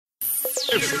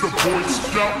It's the boys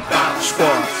jump.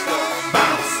 Squad.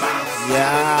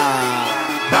 Yeah.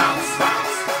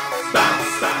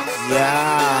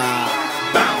 Yeah.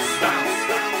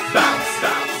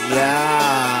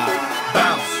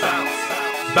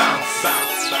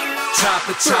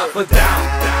 Choppa, choppa, down,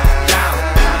 down,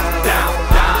 down.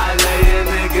 I lay a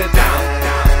nigga down,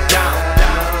 down,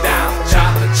 down.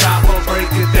 Choppa, choppa,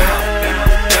 break it down,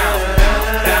 down,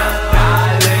 down.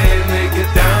 I lay a nigga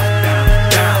down,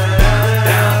 down,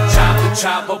 down. Choppa,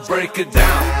 choppa, break it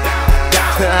down,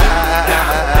 down, down.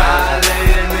 I lay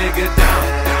a nigga down,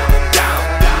 down,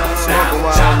 down.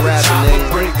 Choppa, choppa,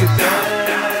 break it down,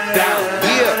 down,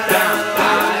 down. I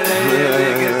lay a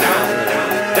nigga down,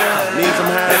 down. Need some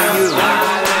high to you.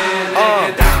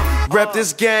 Rep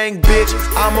this gang, bitch.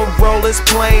 I'ma roll this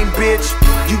plane, bitch.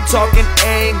 You talking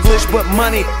English, but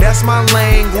money, that's my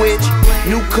language.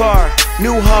 New car,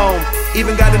 new home,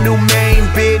 even got a new main,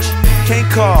 bitch. Can't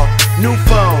call, new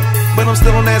phone, but I'm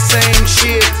still on that same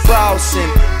shit, bossing.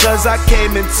 Cause I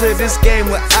came into this game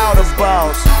without a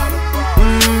boss.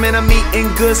 And I'm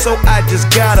eating good, so I just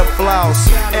gotta floss.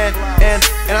 And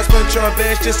I spent your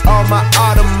advance just on my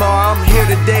Audemars. I'm here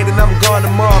today, then I'm gone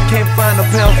tomorrow. Can't find a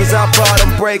pound cause I bought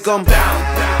them, break them. Down,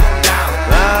 down,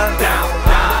 down, down.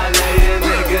 I lay a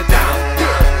nigga down,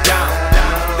 down,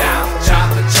 down.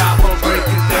 Choppa, choppa, break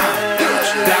it down,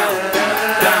 down,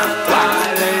 down.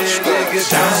 I lay a nigga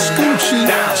down, down,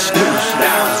 down. I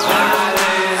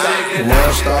lay a nigga down.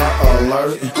 World star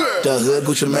alert. The hood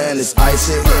Gucci man is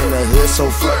icy in the hood, so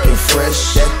fucking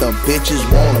fresh that the bitches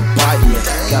wanna bite me.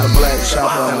 Got a black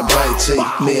chopper and a black tee.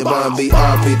 Me and Bun B,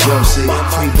 RP, Dempsey.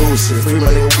 Free Boosie, free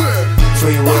money,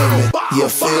 free women. You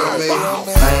feel me? I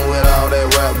ain't with all that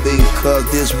rap beef, cause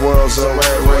this world's a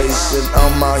rat race. And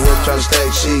I'm out here trying to stack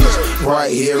cheese.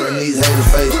 Right here in these haters'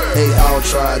 face. They all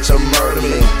tried to murder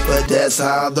me, but that's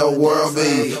how the world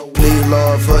be. Please,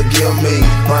 Lord, forgive me.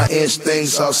 My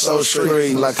instincts are so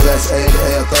street, like class A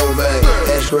and throwback.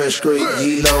 Express Street,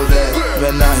 he know that.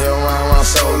 Been out here around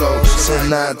solo. Since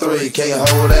 9-3, can't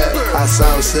hold that. I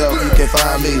saw myself, you can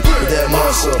find me with that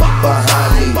muscle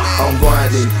behind me. I'm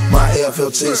grinding. My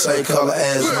FLT same color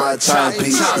as my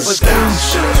timepiece. Choppa, down,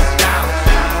 down,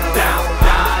 down.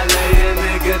 I lay a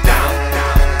nigga down,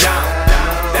 down,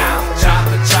 down.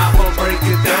 Choppa, choppa, break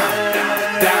it down,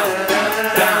 down,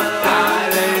 down.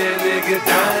 I lay a nigga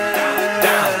down,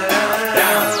 down,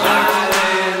 down. I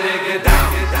lay a nigga down.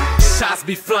 Shots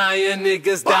be flying,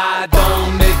 niggas die,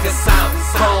 don't make a sound.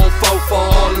 Chrome 4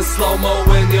 all in slow-mo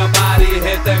when your body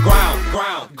hit the ground,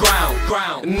 ground, ground,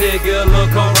 ground. Nigga,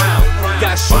 look around.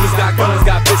 Got shooters, got guns,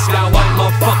 got bitches, got white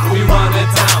motherfucker, we running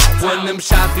town. When them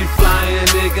shots be flying,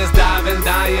 niggas diving,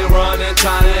 dying, running,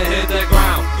 trying to hit the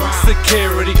ground.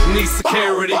 Security, need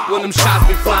security. When them shots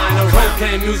be flying, the road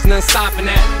came using and stopping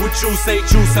that. What you say,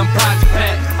 juice, I'm Project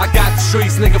Pat. I got the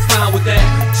streets, nigga, fine with that.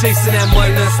 Chasing that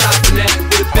money, not stopping that.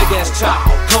 With a big ass chop,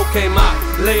 coke came out.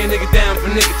 Lay a nigga down for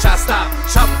nigga, try stop.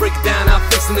 Chop, break it down, I'll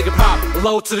fix a nigga pop.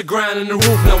 Low to the ground and the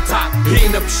roof, no top.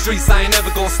 Heating up the streets, I ain't never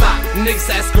gonna stop. Niggas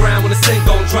ask around when the thing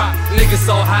gon' drop. Niggas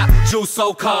so hot, juice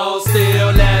so cold,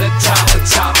 still let it choppa,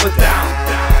 choppa down,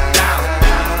 down,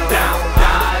 down.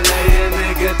 I lay a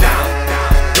nigga down,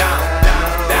 down,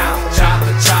 down.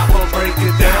 Choppa, choppa, break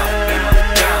it down,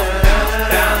 down,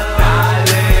 down. I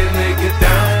lay a nigga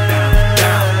down,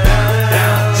 down,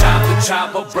 down. Choppa,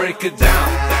 choppa, break it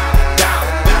down.